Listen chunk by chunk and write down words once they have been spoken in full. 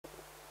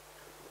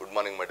Good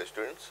morning, my dear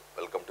students.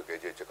 Welcome to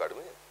KJH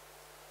Academy.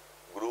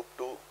 Group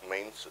 2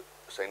 Mains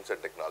Science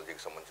and Technology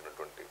ki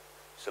సంబంధించినటువంటి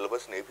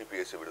syllabus ని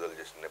APPSC విడుదల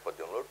చేసిన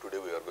నేపథ్యంలో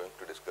today we are going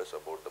to discuss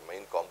about the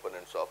main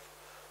components of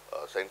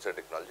science and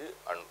technology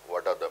and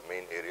what are the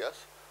main areas.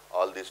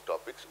 All these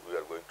topics we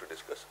are going to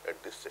discuss at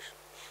this session.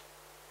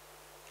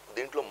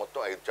 దీంట్లో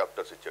మొత్తం 5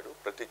 chapters ఇచ్చాడు.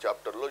 ప్రతి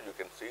చాప్టర్లో you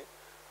can see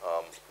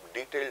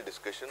detailed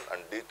discussion and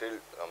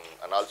detailed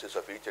analysis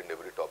of each and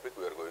every topic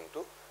we are going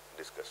to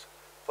discuss.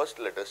 First,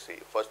 let us see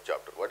first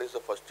chapter. What is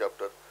the first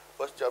chapter?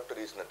 First chapter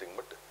is nothing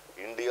but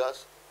India's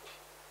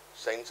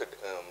science and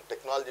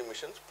technology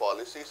missions,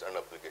 policies and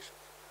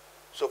applications.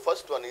 So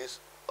first one is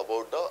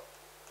about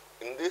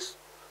in this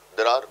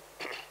there are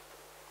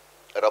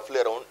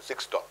roughly around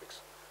 6 topics.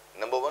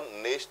 Number 1,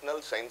 National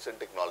Science and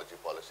Technology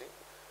Policy.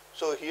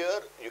 So here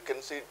you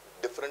can see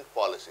different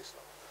policies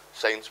now.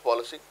 Science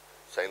policy,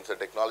 Science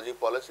and Technology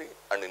Policy,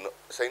 and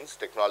Science,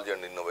 Technology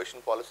and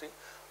Innovation Policy,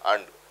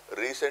 and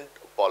recent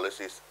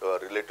policies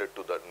related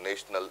to the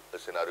national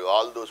scenario.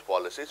 All those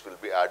policies will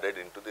be added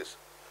into this.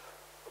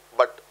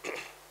 But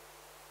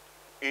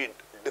ఈ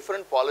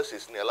different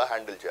policies ని ఎలా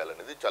handle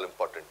చేయాలనేది చాలా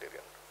important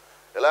area.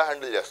 ఎలా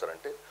handle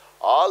చేస్తారంటే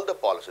all the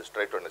policies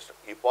try to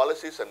understand. ఈ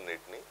policies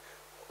అన్నిటిని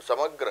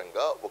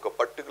సమగ్రంగా ఒక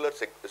పర్టికులర్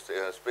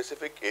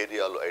స్పెసిఫిక్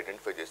ఏరియాలో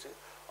ఐడెంటిఫై చేసి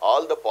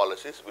all the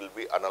policies will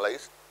be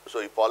analysed. So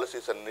ఈ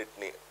పాలసీస్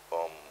అన్నిటిని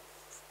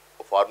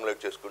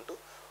ఫార్ములేట్ చేసుకుంటూ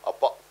ఆ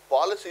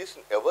పాలసీస్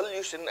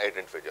ఎవల్యూషన్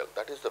ఐడెంటిఫై చేయాలి.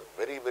 That is the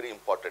very very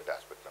important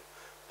aspect.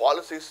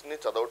 పాలసీస్ని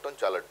చదవటం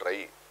చాలా డ్రై,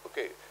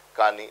 ఓకే,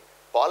 కానీ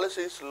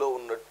పాలసీస్లో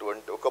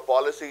ఉన్నటువంటి ఒక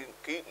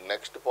పాలసీకి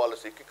నెక్స్ట్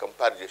పాలసీకి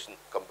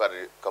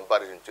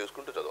కంపారిజన్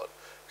చేసుకుంటూ చదవాలి.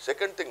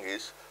 Second thing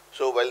is,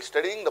 so while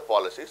studying the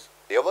policies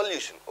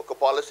evolution, ఒక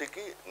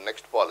పాలసీకి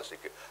నెక్స్ట్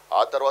పాలసీకి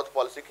ఆ తర్వాత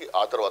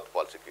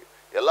పాలసీకి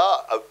ఎలా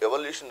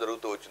ఎవల్యూషన్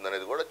జరుగుతూ వచ్చింది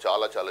అనేది కూడా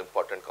చాలా చాలా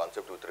important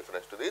concept with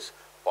reference to these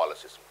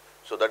policies.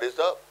 So that is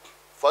the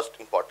first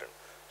important.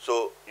 So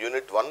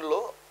unit 1లో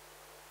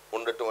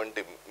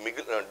ఉన్నటువంటి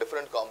మిగిలిన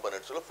different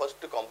కాంపోనెంట్స్లో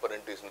first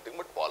component is nothing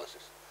but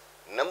policies.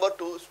 Number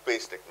 2,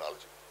 space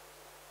technology.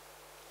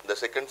 The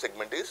second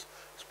segment is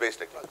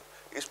space technology.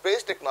 ఈ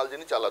space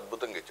టెక్నాలజీని చాలా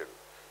అద్భుతంగా ఇచ్చాడు.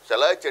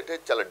 ఎలా ఇచ్చే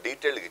చాలా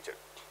డీటెయిల్డ్గా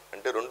ఇచ్చాడు.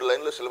 అంటే 2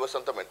 లైన్లో సిలబస్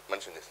అంతా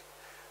మెన్షన్ చేస్తాడు.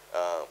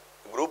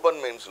 గ్రూప్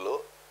 1 మెయిన్స్లో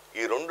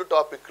ఈ 2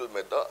 టాపిక్ల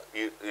మీద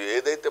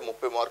ఏదైతే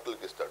 30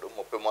 మార్కులకి ఇస్తాడో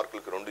 30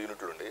 మార్కులకి 2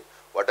 యూనిట్లు ఉండి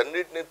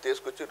వాటన్నిటిని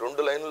తీసుకొచ్చి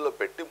 2 లైన్లలో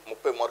పెట్టి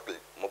 30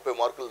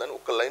 మార్కులు దాన్ని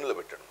ఒక లైన్లో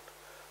పెట్టాడు.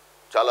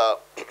 చాలా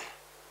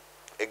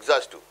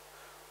ఎగ్జాస్టివ్.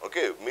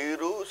 ఓకే,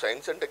 మీరు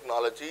science and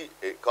technology,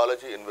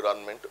 ecology,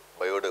 environment,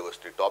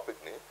 biodiversity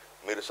టాపిక్ని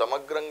మీరు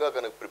సమగ్రంగా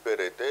కనుక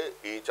ప్రిపేర్ అయితే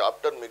ఈ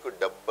చాప్టర్ మీకు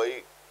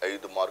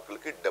 75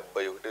 మార్కులకి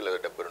 71 లేదా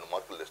 72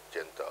 మార్కులు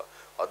తెచ్చేంత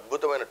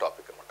అద్భుతమైన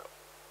టాపిక్ అన్నమాట.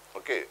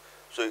 ఓకే,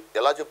 సో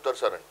ఎలా చెప్తారు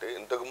సార్ అంటే,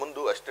 ఇంతకుముందు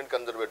అసిస్టెంట్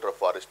కన్జర్వేటర్ ఆఫ్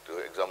ఫారెస్ట్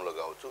ఎగ్జామ్లో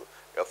కావచ్చు,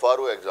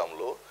 FRO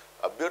ఎగ్జామ్లో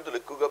అభ్యర్థులు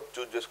ఎక్కువగా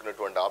చూజ్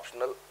చేసుకునేటువంటి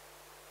ఆప్షనల్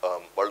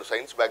వాళ్ళు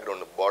సైన్స్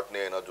బ్యాక్గ్రౌండ్, బాటనీ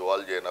అయినా,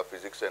 జువాలజీ అయినా,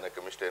 ఫిజిక్స్ అయినా,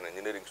 కెమిస్ట్రీ అయినా,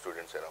 ఇంజనీరింగ్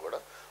స్టూడెంట్స్ అయినా కూడా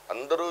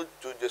అందరూ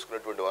చూజ్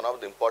చేసుకునేటువంటి one of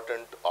the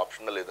important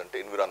optional ఏదంటే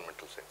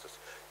ఎన్విరాన్మెంటల్ సైన్సెస్.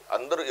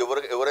 అందరూ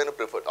ఎవరైనా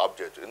ప్రిఫర్ ఆప్ట్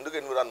చేయొచ్చు. ఎందుకు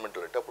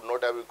ఎన్విరాన్మెంటల్ అంటే అప్పుడు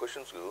 150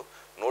 క్వశ్చన్స్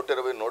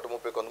 120,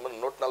 130, కొంతమంది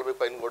 140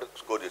 పైన కూడా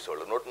స్కోర్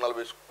చేసేవాళ్ళు.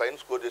 140 పైన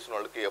స్కోర్ చేసిన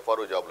వాళ్ళకి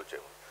FRO జాబ్లు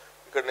వచ్చేవాళ్ళు.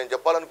 ఇక్కడ నేను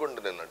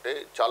చెప్పాలనుకుంటుంది ఏంటంటే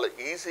చాలా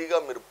ఈజీగా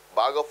మీరు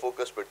బాగా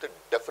ఫోకస్ పెడితే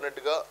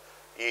డెఫినెట్గా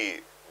ఈ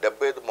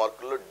 75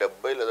 మార్కుల్లో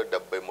 70 లేదా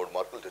 73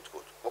 మార్కులు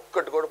తెచ్చుకోవచ్చు.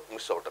 ఒక్కటి కూడా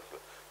మిస్ అవ్వటం.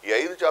 ఈ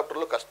 5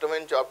 చాప్టర్లో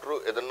కష్టమైన చాప్టర్,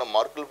 ఏదన్నా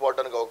మార్కులు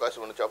పోవడానికి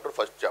అవకాశం ఉన్న chapter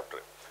first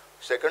chapter.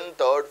 Second,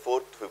 third,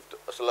 fourth, fifth,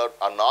 అసలు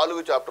ఆ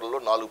 4 చాప్టర్లో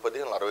 4,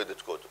 15, 60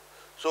 తెచ్చుకోవచ్చు.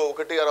 సో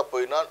 1 6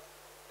 పోయినా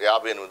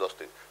 58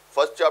 వస్తాయి.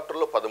 ఫస్ట్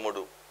చాప్టర్లో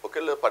 13, ఓకే,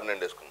 లేదా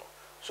 12 వేసుకున్నాం.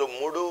 సో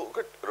 3,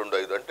 1, 2,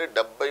 5 అంటే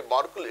 70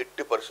 మార్కులు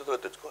ఎట్టి పరిస్థితుల్లో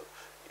తెచ్చుకోవాలి.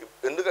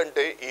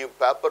 ఎందుకంటే ఈ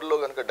పేపర్లో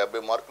కనుక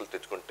 70 మార్కులు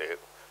తెచ్చుకుంటే,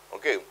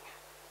 okay,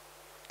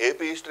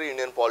 AP history,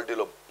 Indian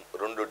పాలిటీలో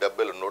 2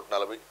 70లు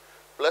 140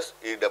 plus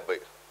ఈ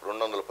 70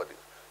 210.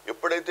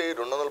 ఎప్పుడైతే ఈ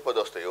 210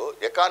 వస్తాయో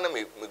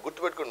ఎకానమీ, మీకు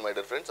గుర్తుపెట్టుకోండి మై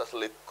డియర్ ఫ్రెండ్స్,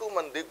 అసలు ఎక్కువ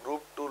మంది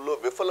గ్రూప్ 2లో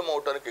విఫలం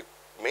అవడానికి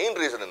మెయిన్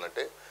రీజన్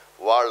ఏంటంటే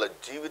వాళ్ళ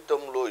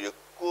జీవితంలో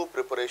ఎక్కువ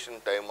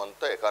ప్రిపరేషన్ టైం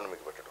అంతా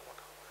ఎకానమీకి పెట్టడం అనమాట.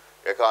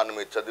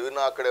 ఎకానమీ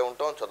చదివినా అక్కడే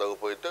ఉంటాం,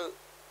 చదవకపోతే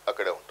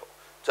అక్కడే ఉంటాం.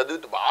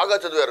 చదివితే బాగా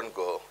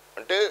చదివారనుకో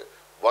అంటే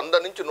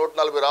 100 నుంచి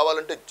 140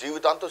 రావాలంటే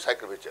జీవితాంతం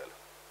సాక్రిఫైస్ చేయాలి.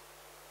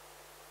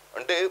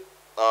 అంటే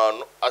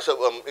అసలు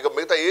ఇక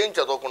మిగతా ఏం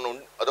చదవకుండా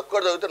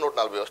అదొక్కటి చదివితే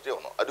 140 వస్తే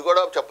ఉన్నాం. అది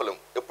కూడా చెప్పలేము,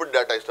 ఎప్పుడు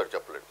డేటా ఇస్తాడు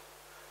చెప్పలేడు.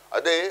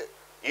 అదే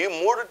ఈ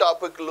 3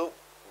 టాపిక్లు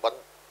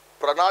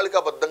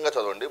ప్రణాళికాబద్ధంగా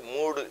చదవండి.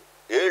 3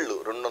 ఏళ్ళు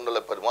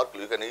 210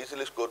 మార్కులు, యూ కెన్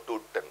ఈజీలీ స్కోర్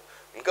 210.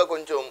 ఇంకా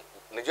కొంచెం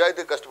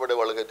నిజాయితీ కష్టపడే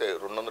వాళ్ళకైతే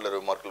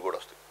 220 మార్కులు కూడా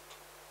వస్తాయి.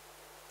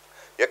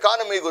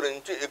 ఎకానమీ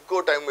గురించి ఎక్కువ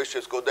టైం వేస్ట్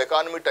చేసుకోవద్దు.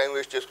 ఎకానమీ టైం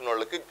వేస్ట్ చేసుకున్న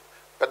వాళ్ళకి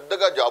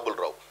పెద్దగా జాబులు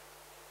రావు.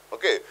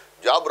 ఓకే,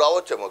 జాబ్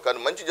రావచ్చేమో కానీ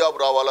మంచి జాబ్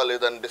రావాలా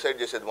లేదా అని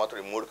డిసైడ్ చేసేది మాత్రం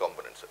ఈ 3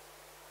 కాంపోనెంట్స్.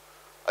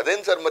 అదేం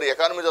సార్ మరి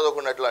ఎకానమీ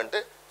చదవకుండా ఎట్లా అంటే,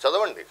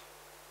 చదవండి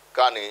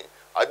కానీ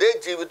అదే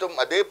జీవితం,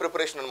 అదే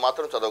ప్రిపరేషన్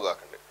మాత్రం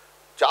చదవగాకండి.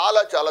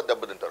 చాలా చాలా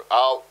దెబ్బతింటారు.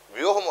 ఆ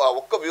వ్యూహం, ఆ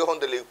ఒక్క వ్యూహం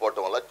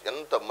తెలియకపోవటం వల్ల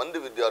ఎంతమంది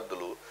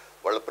విద్యార్థులు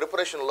వాళ్ళ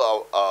ప్రిపరేషన్లో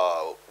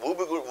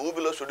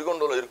ఊబిలో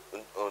సుడిగుండంలో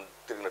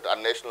తిరిగినట్టు ఆ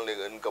నేషనల్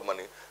ఇన్కమ్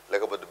అని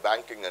లేకపోతే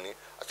బ్యాంకింగ్ అని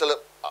అసలు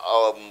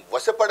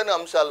వశపడిన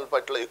అంశాల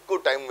పట్ల ఎక్కువ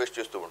టైం వేస్ట్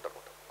చేస్తూ ఉంటారు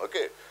అనమాట.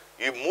 ఓకే,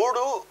 ఈ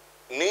మూడు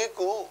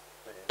నీకు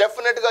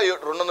డెఫినెట్గా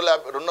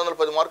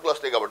 210 మార్కులు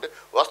వస్తాయి కాబట్టి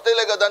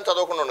వస్తాయిలే కదా అని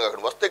చదవకుండా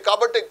ఉండదు, వస్తాయి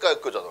కాబట్టి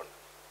ఎక్కువ చదవండి.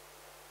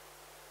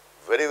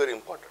 Very very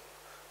important.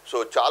 సో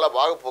చాలా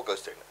బాగా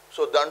ఫోకస్ చేయండి.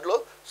 సో దాంట్లో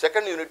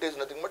second unit is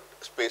nothing but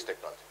space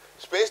technology.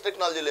 Space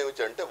టెక్నాలజీలో ఏమి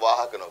ఇచ్చారంటే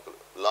వాహక నౌకలు,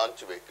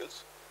 launch vehicles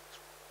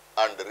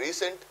and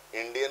recent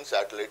Indian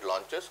satellite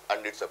launches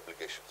and its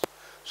applications.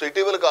 So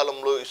ఇటీవల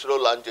కాలంలో ఇస్రో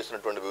లాంచ్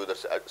చేసినటువంటి వివిధ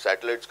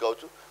శాటిలైట్స్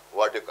కావచ్చు,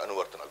 వాటి యొక్క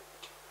అనువర్తనాలు.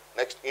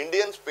 Next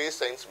Indian space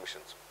science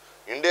machines.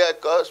 India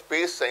యొక్క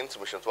space science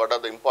machines, what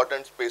are the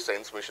important space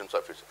science machines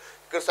of it's.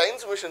 ఇక్కడ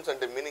సైన్స్ మిషన్స్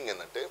అంటే మీనింగ్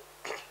ఏంటంటే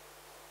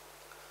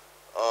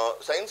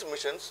science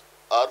machines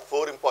are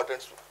 4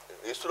 important.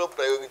 ISRO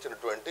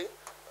ప్రయోగించినటువంటి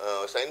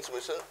science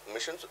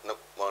machines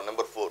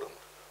number 4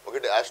 ఉంది.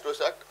 ఒకటి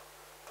AstroSat,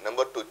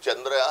 number 2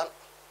 Chandrayaan,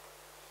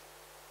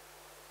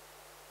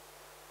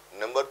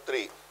 number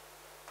 3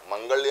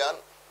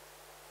 Mangalyaan,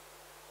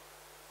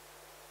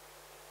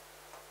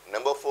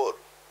 number 4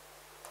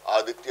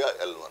 Aditya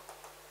L1.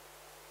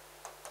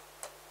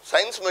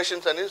 Science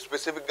machines అని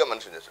స్పెసిఫిక్గా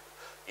mention చేశాడు.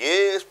 ఏ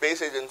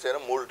space agency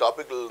అయినా 3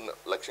 టాపిక్లు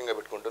లక్ష్యంగా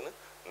పెట్టుకుంటుంది.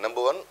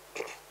 Number 1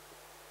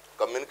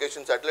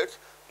 communication satellites,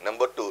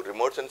 number 2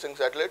 remote sensing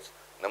satellites,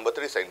 number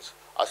 3 science.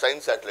 ఆ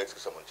సైన్స్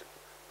శాటిలైట్స్కి సంబంధించింది.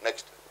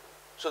 Next,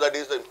 so that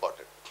is the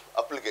important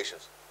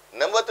applications.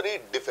 Number 3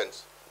 defence.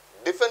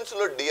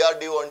 డిఫెన్స్లో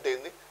డిఆర్డిఓ అంటే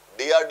ఏంది,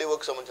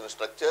 డిఆర్డిఓకి సంబంధించిన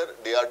స్ట్రక్చర్,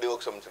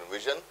 డిఆర్డిఓకి సంబంధించిన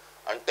vision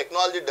and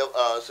technology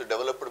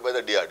developed by the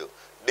DRDO.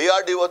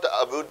 DRDO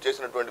అభివృద్ధి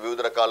చేసినటువంటి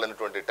వివిధ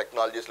రకాలైనటువంటి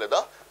టెక్నాలజీస్ లేదా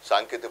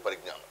సాంకేతిక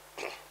పరిజ్ఞానం.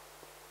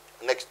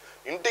 Next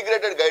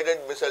integrated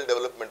guided missile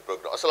development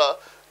programme. అసలు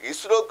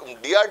ఇస్రో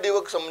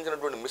డిఆర్డిఓకి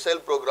సంబంధించినటువంటి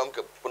మిసైల్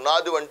ప్రోగ్రామ్కి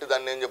పునాది వంటి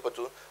దాన్ని ఏం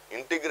చెప్పచ్చు,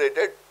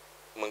 integrated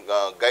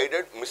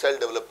guided missile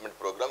development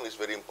program is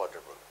very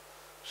important programme.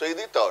 So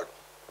ఇది థర్డ్.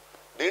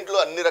 దీంట్లో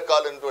అన్ని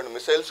రకాలైనటువంటి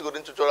మిసైల్స్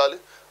గురించి చూడాలి.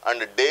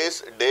 And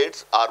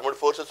dates armoured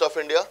forces of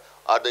India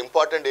are the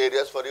important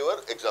areas for your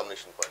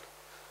examination point.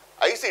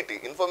 ICT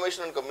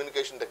information and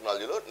communication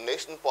టెక్నాలజీలో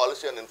national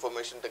policy and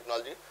information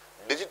technology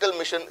digital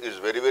machine is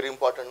very very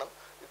important.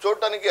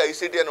 చూడటానికి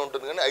ICT అని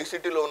ఉంటుంది, కానీ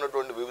ఐసిటీలో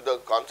ఉన్నటువంటి వివిధ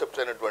concepts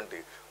అయినటువంటి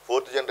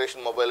 4th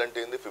generation mobile అంటే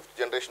ఏంది, 5th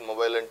జనరేషన్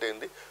మొబైల్ అంటే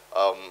ఏంది,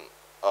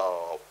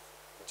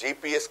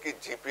 జీపీఎస్కి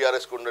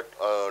జీపీఆర్ఎస్కి ఉన్న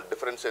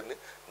డిఫరెన్స్ ఏంది,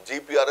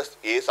 జీపీఆర్ఎస్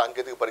ఏ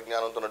సాంకేతిక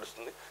పరిజ్ఞానంతో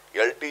నడుస్తుంది,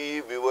 ఎల్టీఈ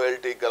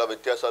వివోఎల్టీ గల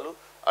వ్యత్యాసాలు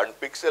అండ్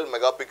పిక్సెల్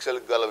మెగాపిక్సెల్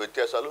గల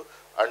వ్యత్యాసాలు.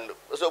 And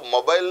so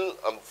mobile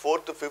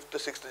 4th 5th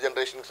 6th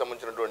జనరేషన్కి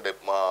సంబంధించినటువంటి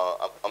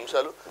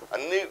అంశాలు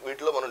అన్నీ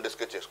వీటిలో మనం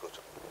డిస్కస్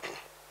చేసుకోవచ్చు.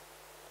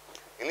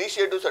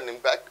 Initiatives and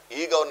impact,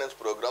 e governance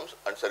programmes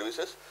and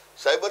services,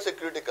 cyber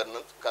security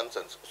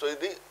concerns. So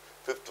ఇది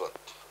 5th one,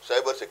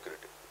 cyber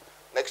security.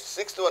 Next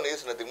 6th one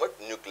is nothing but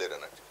nuclear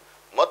energy.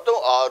 మొత్తం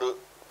 6.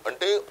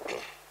 అంటే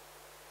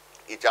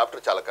ఈ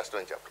చాప్టర్ చాలా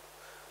కష్టమైన చాప్టర్.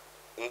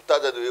 ఇంత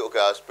చదివి ఒక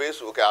స్పేస్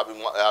ఒక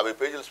 50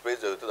 పేజీల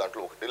స్పేస్ చదివితే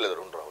దాంట్లో 1 లేదా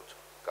 2 రావచ్చు,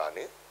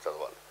 కానీ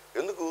చదవాలి.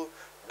 ఎందుకు,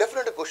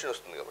 డెఫినెట్ క్వశ్చన్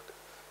వస్తుంది కాబట్టి.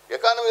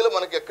 ఎకానమీలో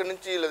మనకి ఎక్కడి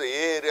నుంచి లేదా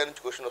ఏ ఏరియా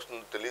నుంచి క్వశ్చన్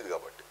వస్తుందో తెలియదు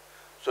కాబట్టి.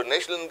 సో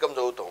నేషనల్ ఇన్కమ్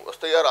చదువుతాం,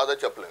 వస్తాయా రాదా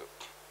చెప్పలేము.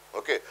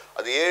 ఓకే,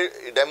 అది ఏ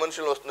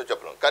డైమెన్షన్లో వస్తుందో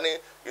చెప్పలేము. కానీ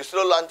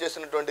ఇస్రో లాంచ్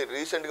చేసినటువంటి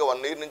రీసెంట్గా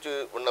 1 year నుంచి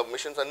ఉన్న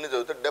మిషన్స్ అన్ని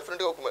చదివితే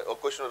డెఫినెట్గా ఒక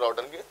క్వశ్చన్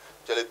రావడానికి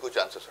చాలా ఎక్కువ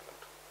ఛాన్సెస్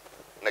ఉన్నట్టు.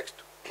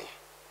 Next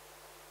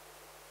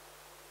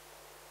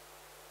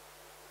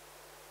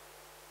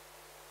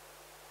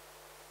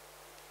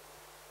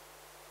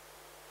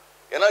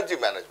energy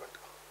management,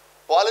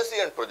 policy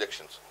and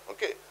projections.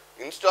 Okay,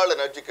 installed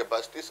energy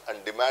capacities and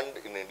demand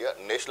in India,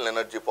 national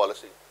energy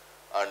policy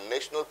and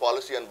national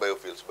policy and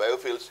biofuels.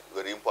 Biofuels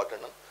very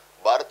important.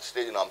 Bharat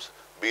stage norms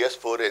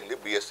BS4 అయింది,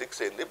 BS6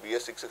 అయింది,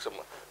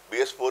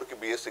 BS4కి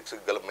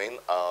BS6కి గల main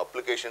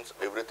applications,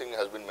 everything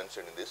has been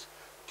mentioned in this.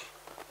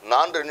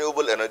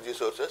 Non-renewable energy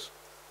sources,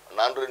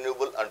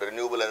 non-renewable and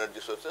renewable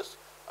energy sources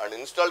and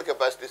installed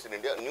capacities in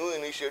India, new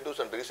initiatives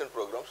and recent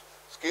programs,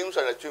 schemes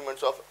and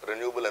achievements of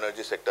renewable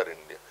energy sector in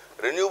India.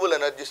 Renewable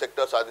energy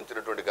sector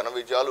సాధించినటువంటి ఘన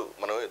విజయాలు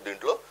మనం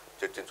దీంట్లో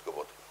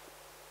చర్చించుకోబోతున్నాం.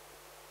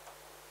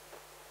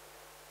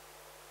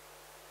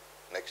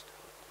 Next,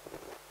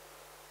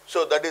 so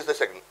that is the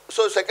second.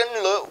 So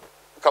సెకండ్లో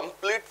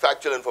complete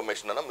factual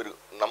information అన్న మీరు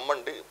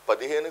నమ్మండి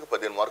 15కి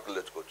 15 మార్కులు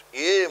తెచ్చుకోవచ్చు.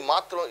 ఏ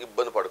మాత్రం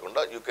ఇబ్బంది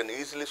పడకుండా you can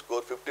easily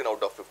score 15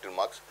 out of 15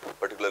 marks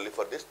particularly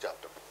for this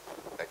chapter.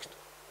 Next,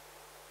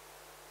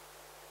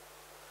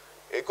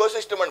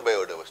 ecosystem and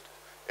biodiversity.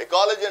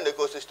 Ecology and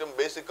ecosystem,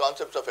 basic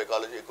concepts of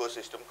ecology,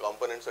 ecosystem,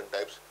 components and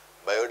types,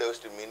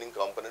 biodiversity meaning,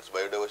 components,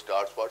 biodiversity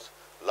hotspots,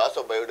 loss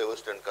of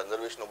biodiversity and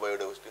conservation of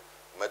biodiversity,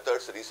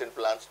 methods, recent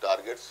plans,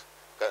 targets,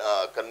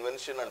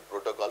 convention and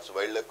protocols,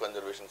 wildlife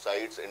conservation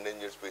sites,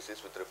 endangered species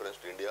with reference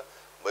to India,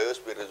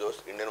 biosphere resource,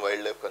 Indian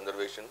wildlife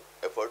conservation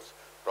efforts,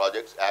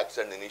 projects, acts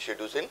and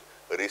initiatives in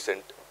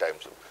recent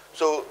times.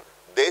 So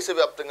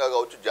దేశవ్యాప్తంగా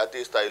కావచ్చు,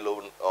 జాతీయ స్థాయిలో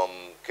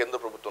కేంద్ర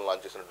ప్రభుత్వం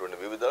launch చేసినటువంటి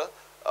వివిధ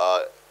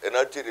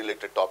energy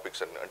related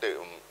topics అన్ని, అంటే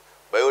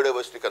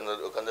బయోడైవర్సిటీ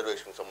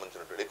కన్జర్వేషన్కి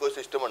సంబంధించినటువంటి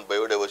ఎకోసిస్టమ్ అండ్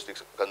బయోడైవర్సిటీ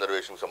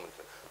కన్జర్వేషన్కి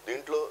సంబంధించిన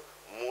దీంట్లో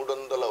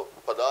 300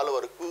 పదాల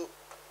వరకు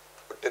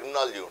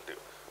టెర్మినాలజీ ఉంటాయి.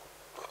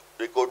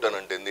 ఎకోటన్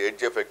అంటే ఏంది,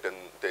 ఎడ్జ్ ఎఫెక్ట్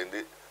అంటే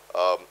ఏంది,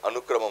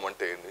 అనుక్రమం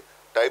అంటే ఏంది,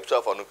 టైప్స్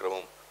ఆఫ్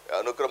అనుక్రమం,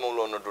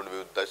 అనుక్రమంలో ఉన్నటువంటి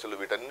వివిధ దశలు,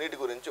 వీటన్నిటి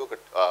గురించి ఒక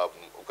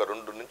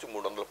 200 నుంచి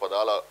 300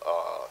 పదాల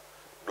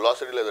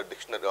గ్లాసరీ లేదా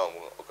డిక్షనరీ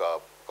ఒక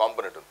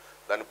కాంపోనెంట్ ఉంది.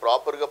 దాన్ని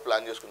ప్రాపర్గా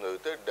ప్లాన్ చేసుకుని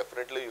చదివితే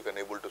definitely you can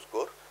able to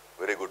score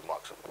very good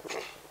marks.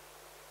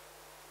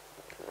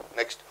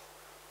 Next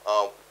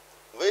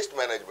waste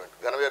management,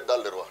 ఘన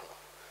వ్యర్థాల నిర్వహణ.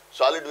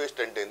 సాలిడ్ వేస్ట్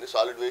అంటే ఏంది,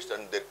 solid waste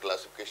and there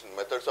classification,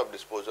 methods of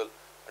disposal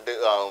అంటే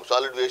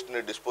సాలిడ్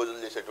వేస్ట్ని డిస్పోజల్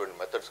చేసేటువంటి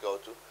మెథడ్స్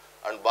కావచ్చు.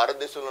 అండ్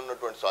భారతదేశంలో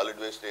ఉన్నటువంటి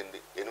సాలిడ్ వేస్ట్ ఏంది,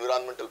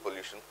 environmental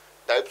pollution,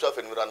 types of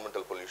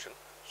environmental pollution,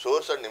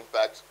 source and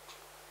impacts,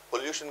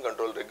 pollution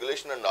control,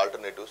 regulation and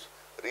alternatives,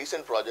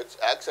 recent projects,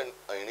 acts and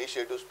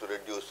initiatives to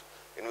reduce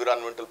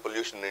environmental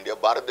pollution in India.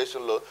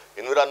 భారతదేశంలో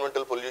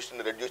environmental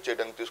pollution reduce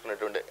చేయడానికి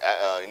తీసుకున్నటువంటి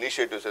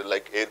initiatives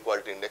like air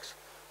quality index,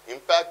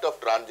 impact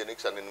of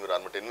transgenics and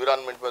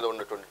environment మీద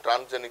ఉన్నటువంటి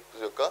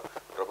transgenics యొక్క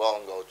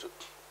ప్రభావం కావచ్చు.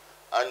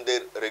 And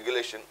there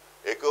regulation,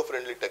 eco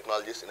friendly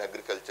technologies in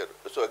agriculture.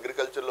 So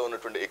అగ్రికల్చర్లో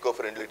ఉన్నటువంటి eco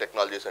friendly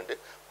technologies అంటే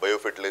బయో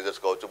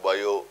ఫెర్టిలైజర్స్ కావచ్చు,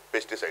 bio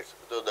pesticides.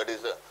 So that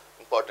is the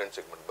important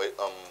segment.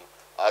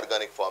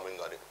 Organic farming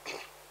కానీ,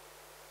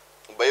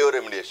 bio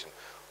remediation,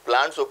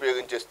 plants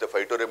ఉపయోగించేస్తే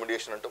phyto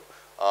remediation అంటాం,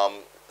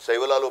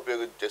 శైవలాలు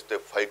ఉపయోగించేస్తే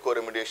ఫైకో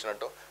రెమిడియేషన్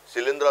అంటాం,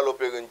 శిలీంధ్రాలు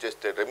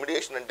ఉపయోగించేస్తే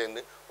రెమిడియేషన్ అంటే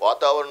ఏంది,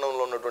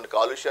 వాతావరణంలో ఉన్నటువంటి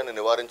కాలుష్యాన్ని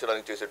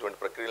నివారించడానికి చేసేటువంటి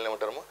ప్రక్రియలు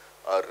ఏమంటాము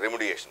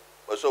remediation.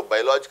 So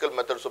biological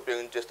methods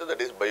ఉపయోగించేస్తే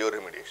that is bio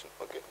remediation.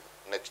 Okay,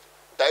 next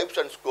types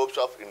and scopes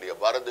of India.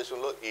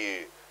 భారతదేశంలో ఈ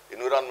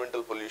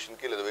ఎన్విరాన్మెంటల్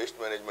పొల్యూషన్కి లేదా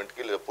వేస్ట్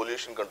మేనేజ్మెంట్కి లేదా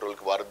పొల్యూషన్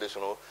కంట్రోల్కి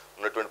భారతదేశంలో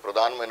ఉన్నటువంటి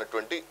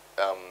ప్రధానమైనటువంటి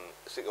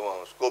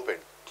స్కోప్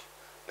ఏంటి.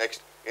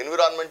 Next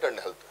environment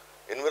and health,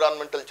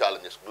 environmental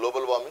challenges,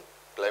 global warming,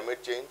 climate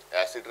change,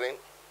 acid rain,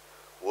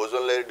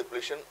 ozone layer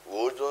depletion,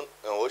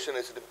 ocean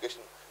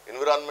acidification,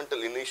 environmental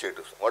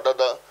initiatives. What are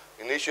the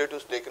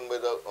initiatives taken by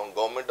the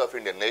government of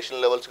India? National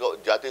levels,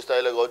 jati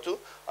sthayilo kavachu,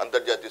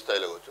 antarjati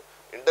sthayilo kavachu.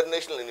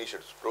 International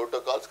initiatives,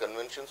 protocols,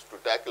 conventions to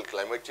tackle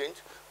climate change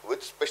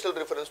with special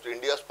reference to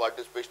India's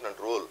participation and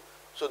role.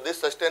 So this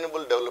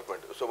sustainable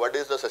development. So what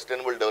is the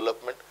sustainable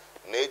development?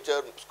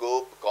 Nature,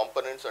 scope,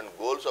 components and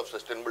goals of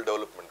sustainable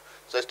development.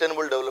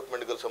 Sustainable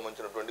development కి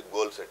సంబంధించినటువంటి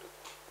goal set.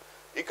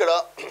 ఇక్కడ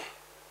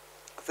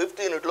 5th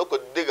యూనిట్లో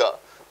కొద్దిగా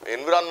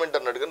environment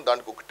అన్నట్టు కానీ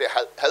దానికి ఒకటే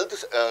health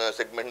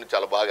సెగ్మెంట్ని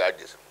చాలా బాగా యాడ్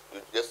చేశారు.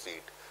 Just see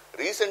it.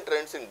 Recent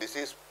trends in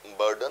disease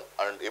burden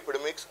and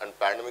epidemics and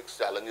pandemics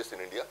challenges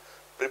in India,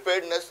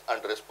 preparedness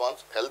and response,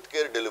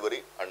 healthcare delivery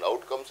and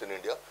outcomes in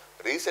India,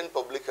 recent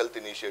public health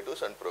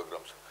initiatives and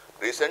programs.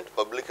 Recent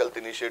public health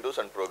initiatives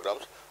and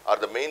programs are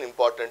the main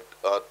important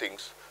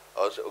things.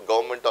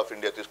 Government of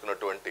India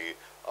తీసుకున్నటువంటి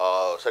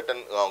certain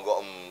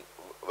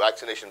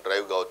vaccination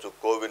drive కావచ్చు,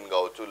 CoWIN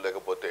కావచ్చు,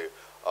 లేకపోతే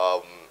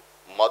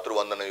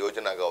మాతృవందన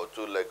యోజన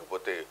కావచ్చు,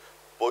 లేకపోతే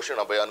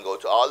పోషణ్ అభియాన్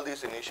కావచ్చు. All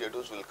these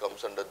initiatives will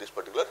comes under this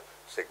particular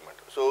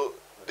segment. So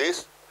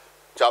this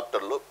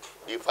చాప్టర్లో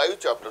ఈ 5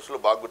 చాప్టర్స్లో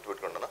బాగా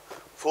గుర్తుపెట్టుకుంటున్నా.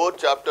 4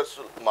 చాప్టర్స్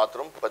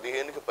మాత్రం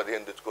 15కి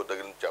 15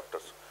 తెచ్చుకోదగిన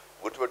చాప్టర్స్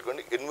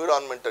గుర్తుపెట్టుకోండి.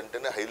 ఎన్విరాన్మెంట్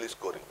అంటేనే హైలీ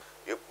స్కోరింగ్,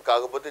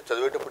 కాకపోతే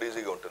చదివేటప్పుడు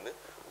ఈజీగా ఉంటుంది,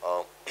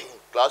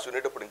 క్లాస్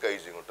వినేటప్పుడు ఇంకా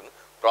ఈజీగా ఉంటుంది.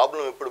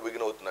 ప్రాబ్లం ఎప్పుడు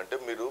బిగిన్ అవుతుందంటే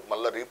మీరు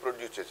మళ్ళీ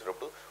రీప్రొడ్యూస్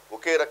చేసేటప్పుడు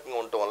ఒకే రకంగా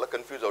ఉండటం వల్ల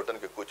కన్ఫ్యూజ్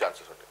అవడానికి ఎక్కువ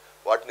ఛాన్సెస్ ఉంటాయి.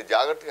 వాటిని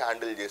జాగ్రత్తగా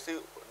హ్యాండిల్ చేసి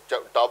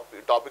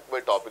టాపిక్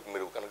బై టాపిక్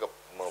మీరు కనుక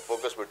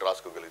ఫోకస్ పెట్టి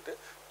రాసుకోగలిగితే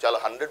చాలా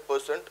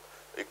 100%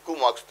 ఎక్కువ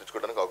మార్క్స్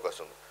తెచ్చుకోవడానికి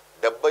అవకాశం ఉంది.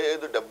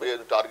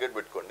 75 టార్గెట్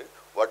పెట్టుకోండి,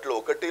 వాటిలో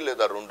 1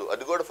 లేదా 2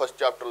 అది కూడా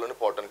ఫస్ట్ చాప్టర్లోనే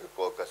పోవడానికి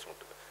ఎక్కువ అవకాశం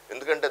ఉంటుంది.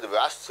 ఎందుకంటే అది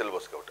వ్యాస్ట్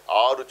సిలబస్ కాబట్టి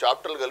 6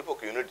 చాప్టర్లు కలిపి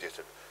ఒక యూనిట్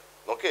చేశాడు.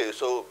 ఓకే,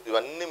 సో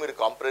ఇవన్నీ మీరు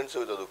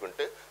కాంప్రహెన్సివ్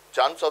చదువుకుంటే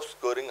chance of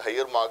scoring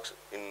higher marks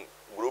in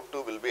group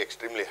 2 will be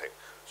extremely high.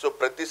 So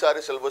ప్రతిసారి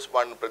సిలబస్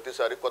మాడిన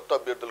ప్రతిసారి కొత్త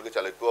అభ్యర్థులకి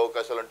చాలా ఎక్కువ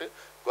అవకాశాలు ఉంటాయి.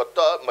 కొత్త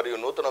మరియు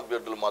నూతన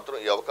అభ్యర్థులు మాత్రం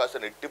ఈ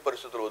అవకాశాన్ని ఎట్టి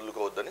పరిస్థితులు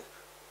వదులుకోవద్దని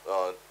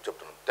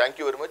చెప్తున్నాను. Thank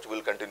you very much.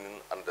 Will continue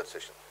in another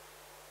session.